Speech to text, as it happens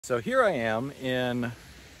So here I am in,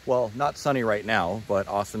 well, not sunny right now, but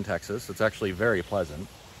Austin, Texas. It's actually very pleasant.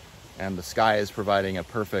 And the sky is providing a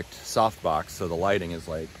perfect softbox, so the lighting is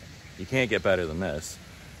like, you can't get better than this.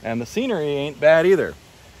 And the scenery ain't bad either.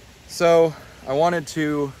 So I wanted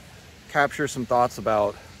to capture some thoughts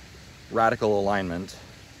about radical alignment.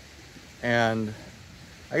 And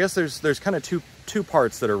I guess there's kind of two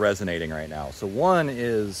parts that are resonating right now. So one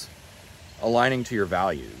is aligning to your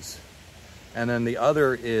values. And then the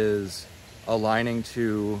other is aligning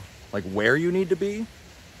to like where you need to be.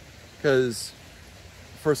 Because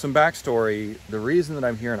for some backstory, the reason that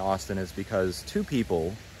I'm here in Austin is because two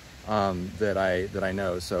people that I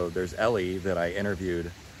know. So there's Ellie that I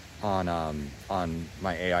interviewed on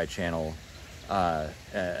my AI channel, and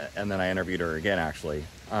then I interviewed her again actually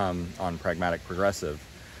on Pragmatic Progressive,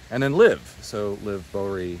 and then Liv. So Liv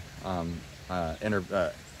Bowery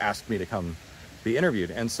asked me to come be interviewed,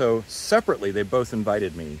 and so separately they both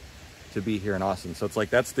invited me to be here in Austin. So it's like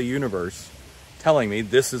that's the universe telling me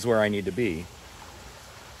this is where I need to be.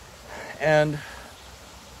 And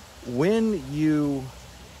when you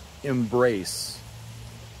embrace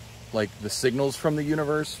like the signals from the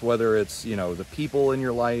universe, whether it's, you know, the people in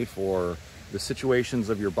your life or the situations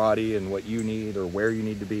of your body and what you need or where you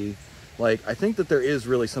need to be, like I think that there is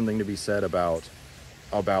really something to be said about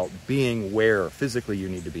being where physically you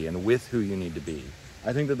need to be and with who you need to be.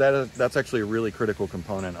 I think that's actually a really critical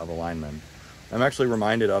component of alignment. I'm actually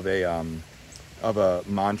reminded of a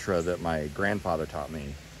mantra that my grandfather taught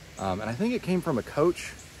me. And I think it came from a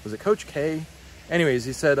coach. Was it Coach K? Anyways,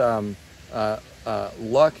 he said,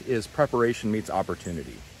 luck is preparation meets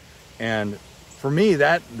opportunity. And for me,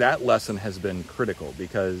 that lesson has been critical,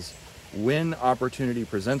 because when opportunity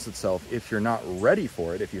presents itself, if you're not ready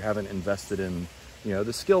for it, if you haven't invested in, you know,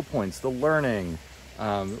 the skill points, the learning,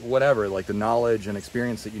 whatever, like the knowledge and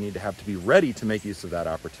experience that you need to have to be ready to make use of that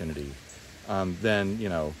opportunity, then, you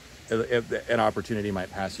know, an opportunity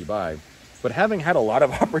might pass you by. But having had a lot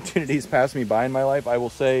of opportunities pass me by in my life, I will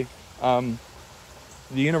say the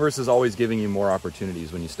universe is always giving you more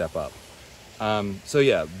opportunities when you step up. So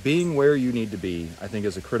yeah, being where you need to be, I think,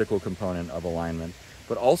 is a critical component of alignment,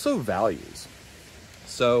 but also values.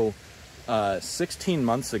 So 16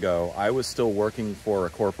 months ago, I was still working for a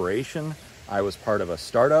corporation. I was part of a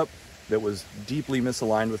startup that was deeply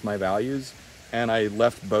misaligned with my values, and I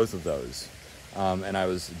left both of those. And I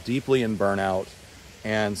was deeply in burnout.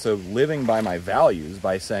 And so living by my values,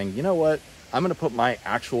 by saying, you know what, I'm going to put my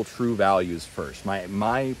actual true values first,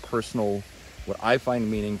 my personal, what I find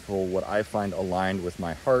meaningful, what I find aligned with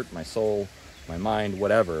my heart, my soul, my mind,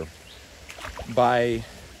 whatever.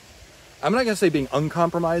 I'm not going to say being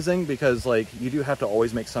uncompromising, because like you do have to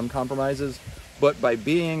always make some compromises, but by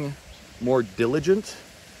being more diligent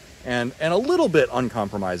and a little bit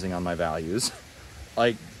uncompromising on my values,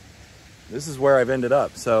 like this is where I've ended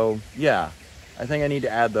up. So yeah, I think I need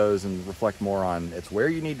to add those and reflect more on it's where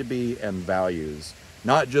you need to be and values,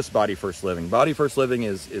 not just body first living. Body first living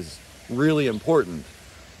is really important.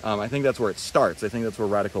 I think that's where it starts. I think that's where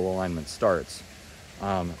radical alignment starts.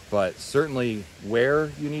 But certainly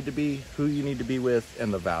where you need to be, who you need to be with,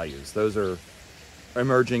 and the values. Those are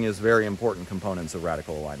emerging as very important components of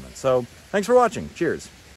radical alignment. So thanks for watching. Cheers.